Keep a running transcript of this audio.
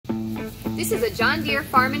This is a John Deere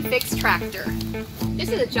Farm and Fix tractor. This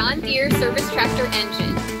is a John Deere service tractor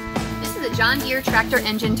engine. This is a John Deere tractor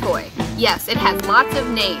engine toy. Yes, it has lots of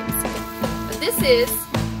names. But this is,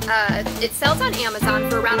 it sells on Amazon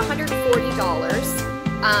for around $140.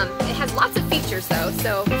 It has lots of features though,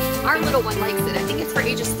 so our little one likes it. I think it's for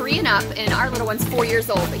ages 3 and up, and our little one's 4 years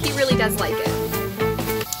old, but he really does like it.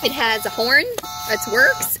 It has a horn, it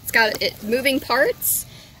works, it's got moving parts.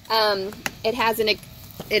 It has an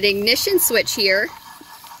ignition switch here,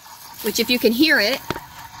 which if you can hear it,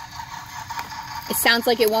 it sounds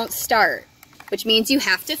like it won't start, which means you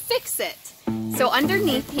have to fix it. So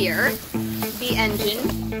underneath here, the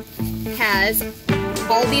engine has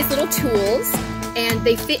all these little tools, and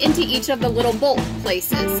they fit into each of the little bolt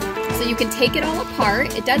places. So you can take it all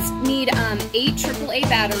apart. It does need 8 AAA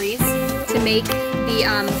batteries to make the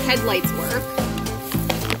headlights work.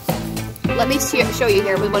 Let me show you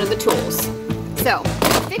here with one of the tools. So,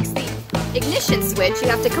 to fix the ignition switch, you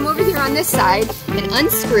have to come over here on this side and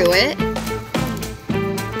unscrew it,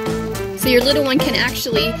 so your little one can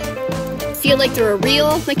actually feel like they're a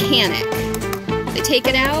real mechanic. They take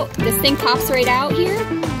it out, this thing pops right out here.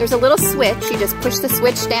 There's a little switch, you just push the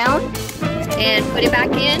switch down and put it back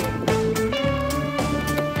in,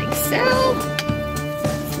 like so.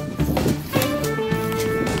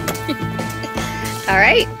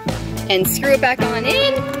 Alright, and screw it back on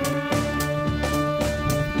in.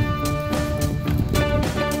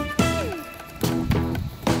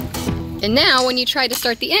 And now when you try to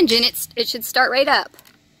start the engine, it should start right up.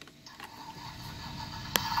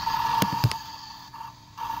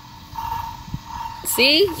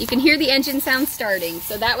 See? You can hear the engine sound starting.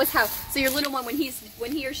 So that was how, so your little one, when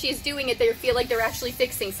he or she is doing it, they feel like they're actually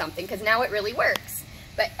fixing something, because now it really works.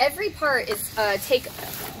 But every part is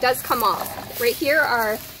does come off. Right here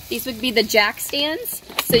are, these would be the jack stands.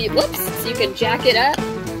 So you, so you can jack it up.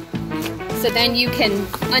 So then you can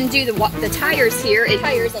undo the tires here.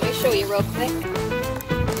 Tires, let me show you real quick.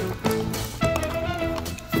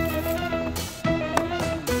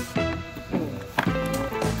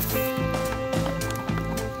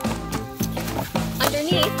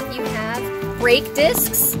 Underneath, you have brake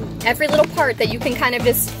discs. Every little part that you can kind of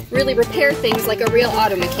just really repair things like a real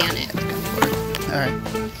auto mechanic. All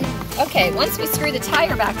right. Okay, once we screw the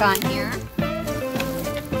tire back on here,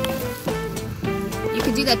 you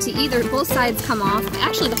can do that to either, both sides come off.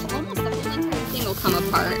 Actually, almost the whole entire thing will come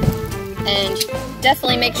apart. And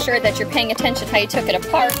definitely make sure that you're paying attention how you took it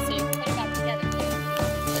apart so you can put it back together.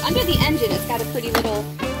 But under the engine, it's got a pretty little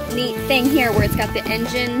neat thing here where it's got the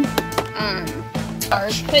engine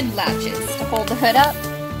hood latches to hold the hood up,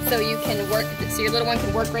 so you can work, so your little one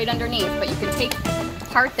can work right underneath. But you can take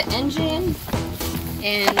apart the engine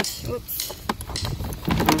and, whoops.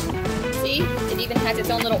 See, it even has its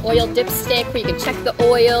own little oil dipstick where you can check the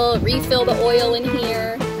oil, refill the oil in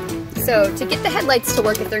here. So to get the headlights to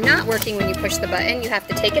work, if they're not working when you push the button, you have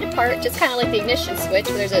to take it apart, just kind of like the ignition switch.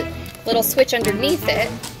 There's a little switch underneath it,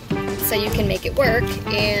 so you can make it work.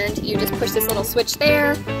 And you just push this little switch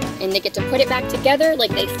there, and they get to put it back together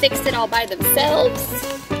like they fixed it all by themselves.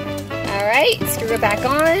 Alright, screw it back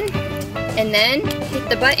on, and then hit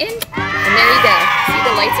the button, and there you go. See,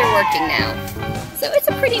 the lights are working now. So it's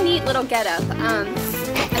a pretty neat little getup.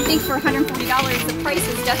 I think for $140, the price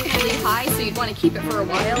is definitely high, so you'd want to keep it for a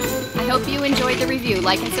while. I hope you enjoyed the review.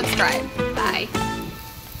 Like and subscribe. Bye.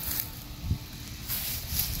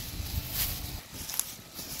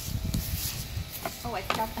 Oh,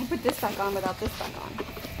 I put this back on without this back on.